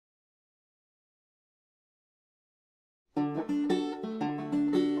The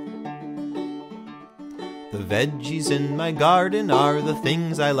veggies in my garden are the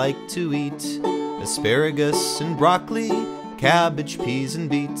things I like to eat. Asparagus and broccoli, cabbage, peas and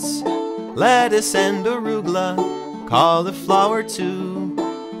beets, lettuce and arugula, cauliflower too.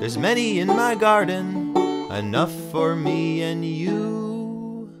 There's many in my garden, enough for me and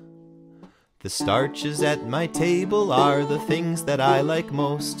you. The starches at my table are the things that I like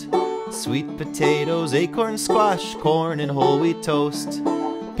most. Sweet potatoes, acorn, squash, corn and whole wheat toast,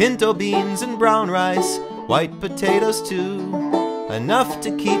 pinto beans and brown rice, white potatoes too. Enough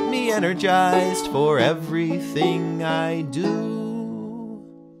to keep me energized for everything I do.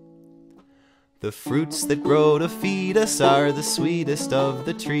 The fruits that grow to feed us are the sweetest of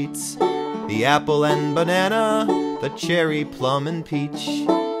the treats. The apple and banana, the cherry, plum and peach,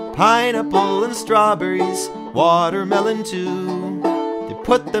 pineapple and strawberries, watermelon too. They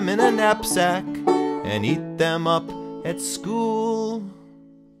put them in a knapsack and eat them up at school.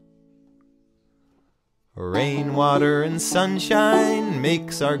 Rainwater and sunshine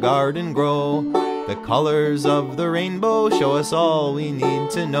makes our garden grow. The colors of the rainbow show us all we need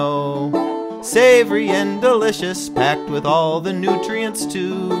to know. Savory and delicious, packed with all the nutrients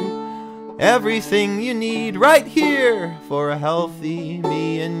too. Everything you need right here for a healthy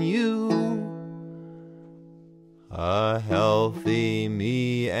me and you. A healthy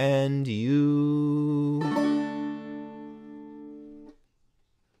me and you.